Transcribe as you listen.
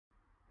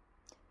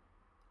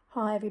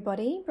Hi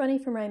everybody, Ronnie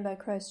from Rainbow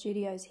Crow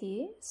Studios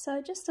here.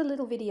 So just a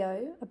little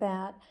video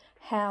about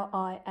how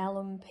I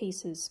alum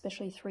pieces,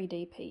 especially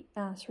 3D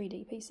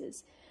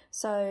pieces.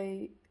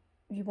 So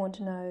you want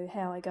to know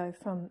how I go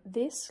from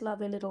this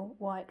lovely little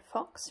white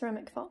fox,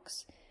 ceramic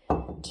fox,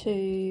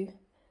 to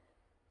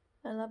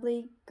a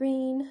lovely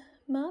green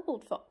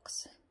marbled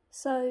fox.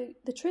 So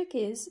the trick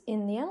is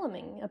in the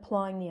aluming,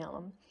 applying the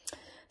alum.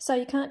 So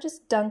you can't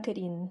just dunk it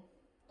in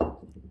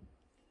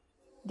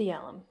the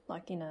alum,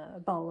 like in a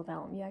bowl of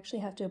alum. You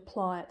actually have to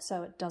apply it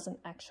so it doesn't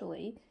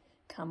actually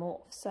come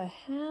off. So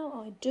how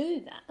I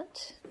do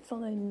that,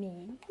 follow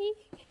me,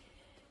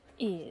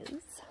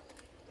 is,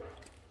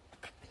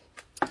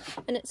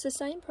 and it's the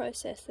same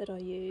process that I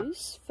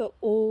use for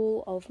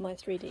all of my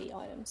 3D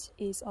items,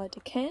 is I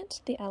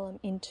decant the alum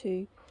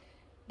into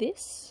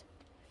this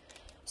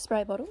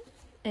spray bottle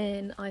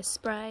and I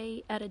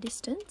spray at a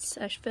distance.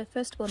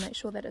 First of all, make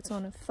sure that it's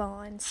on a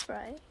fine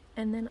spray,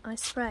 and then I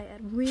spray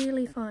at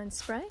really fine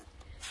spray.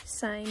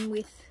 Same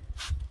with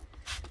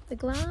the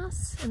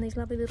glass and these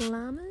lovely little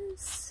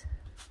llamas.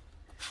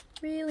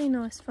 Really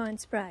nice fine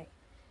spray.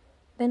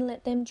 Then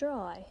let them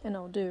dry, and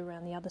I'll do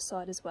around the other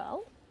side as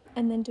well,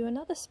 and then do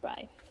another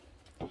spray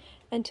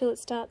until it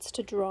starts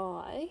to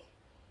dry.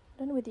 I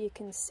don't know whether you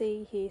can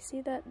see here. See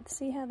that?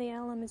 See how the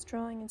alum is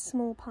drying in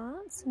small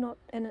parts,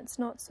 and it's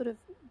not sort of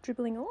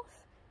dribbling off?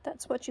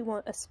 That's what you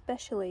want,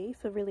 especially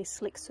for really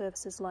slick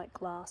surfaces like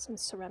glass and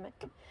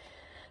ceramic,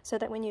 so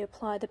that when you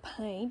apply the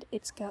paint,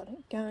 it's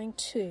going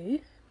to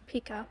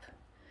pick up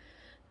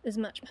as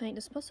much paint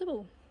as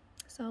possible.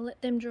 So I'll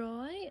let them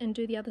dry and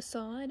do the other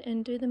side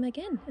and do them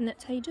again, and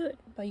that's how you do it,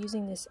 by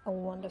using this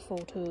wonderful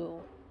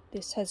tool.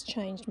 This has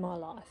changed my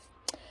life.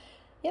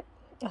 Yep,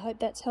 I hope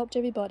that's helped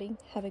everybody.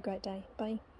 Have a great day. Bye.